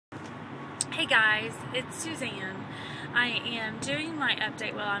guys, it's Suzanne. I am doing my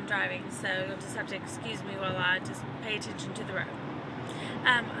update while I'm driving, so you'll just have to excuse me while I just pay attention to the road.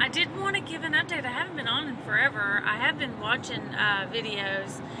 I did want to give an update. I haven't been on in forever. I have been watching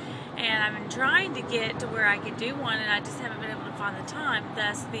videos, and I've been trying to get to where I could do one, and I just haven't been able to find the time.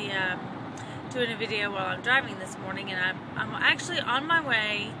 Thus, doing a video while I'm driving this morning, and I'm actually on my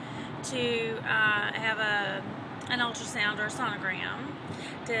way to have an ultrasound or a sonogram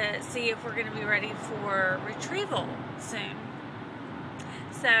to see if we're going to be ready for retrieval soon.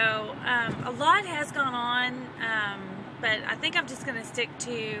 So a lot has gone on, but I think I'm just going to stick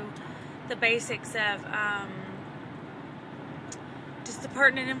to the basics of just the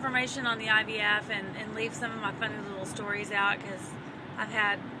pertinent information on the IVF and leave some of my funny little stories out, because I've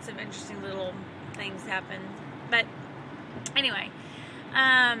had some interesting little things happen. But anyway,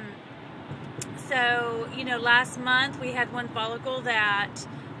 so, you know, last month we had one follicle that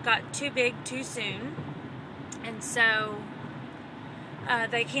got too big too soon, and so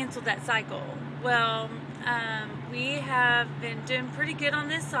they canceled that cycle. Well, we have been doing pretty good on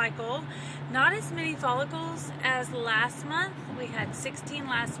this cycle. Not as many follicles as last month. We had 16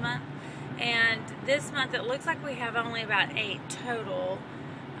 last month, and this month it looks like we have only about 8 total,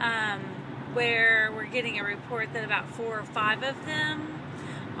 where we're getting a report that about 4 or 5 of them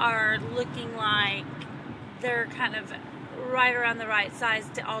are looking like they're kind of right around the right size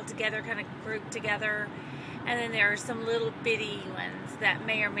to all together, kind of grouped together, and then there are some little bitty ones that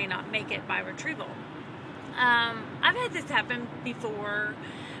may or may not make it by retrieval. I've had this happen before,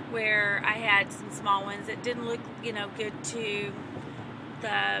 where I had some small ones that didn't look, you know, good to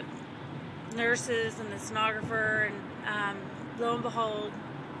the nurses and the sonographer, and lo and behold,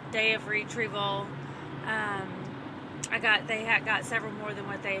 day of retrieval, they had got several more than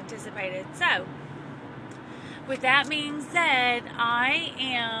what they anticipated. So, with that being said, I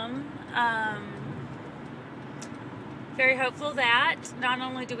am very hopeful that not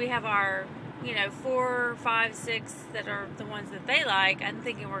only do we have our, 4, 5, 6 that are the ones that they like, I'm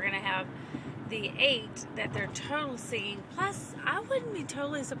thinking we're going to have the 8 that they're total seeing. Plus, I wouldn't be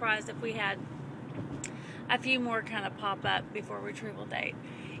totally surprised if we had a few more kind of pop up before retrieval date.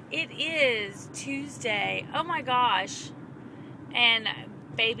 It is Tuesday. Oh my gosh. And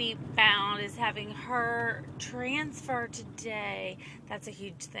Baby Bound is having her transfer today. That's a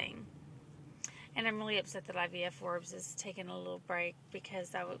huge thing. And I'm really upset that IVF Forbes is taking a little break,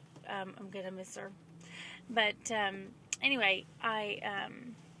 because I'm going to miss her. But anyway,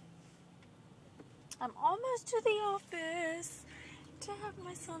 I'm almost to the office to have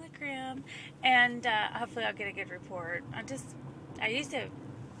my sonogram, and hopefully I'll get a good report. I used to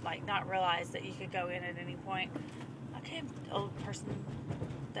not realize that you could go in at any point. Okay, an old person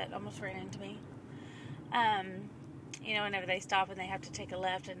that almost ran into me. Whenever they stop and they have to take a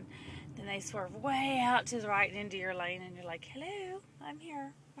left, and then they swerve way out to the right and into your lane, and you're like, hello, I'm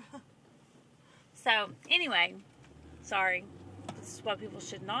here. So, anyway, sorry. This is why people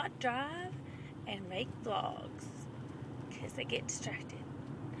should not drive and make vlogs, because they get distracted.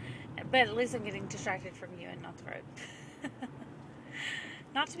 But at least I'm getting distracted from you and not the road.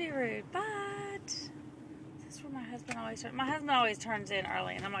 Not to be rude, but this is where my husband always turns. My husband always turns in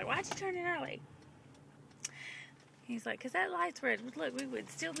early, and I'm like, why'd you turn in early? He's like, because that light's red. Look, we would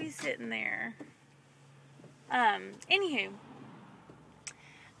still be sitting there. Anywho.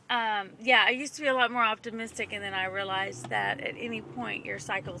 Yeah, I used to be a lot more optimistic, and then I realized that at any point your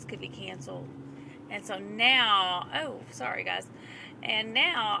cycles could be canceled. And so now, oh, sorry guys. And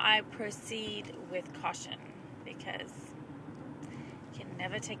now I proceed with caution, because you can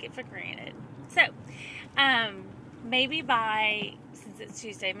never take it for granted. So, maybe since it's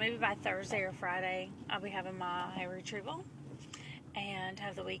Tuesday, maybe by Thursday or Friday, I'll be having my retrieval and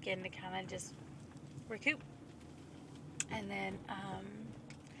have the weekend to kind of just recoup. And then,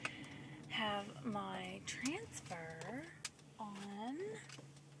 have my transfer on,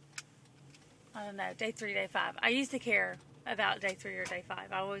 I don't know, day 3, day 5. I used to care about day 3 or day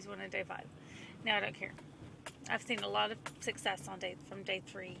 5. I always wanted day 5. Now I don't care. I've seen a lot of success from day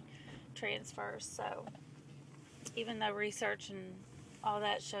 3 transfers. So even though research and all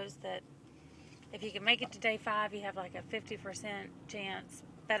that shows that if you can make it to day 5, you have like a 50% chance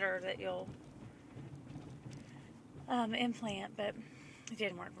better that you'll implant, but it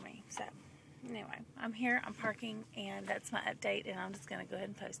didn't work for me. So anyway, I'm here, I'm parking, and that's my update, and I'm just going to go ahead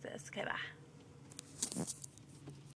and post this. Okay, bye.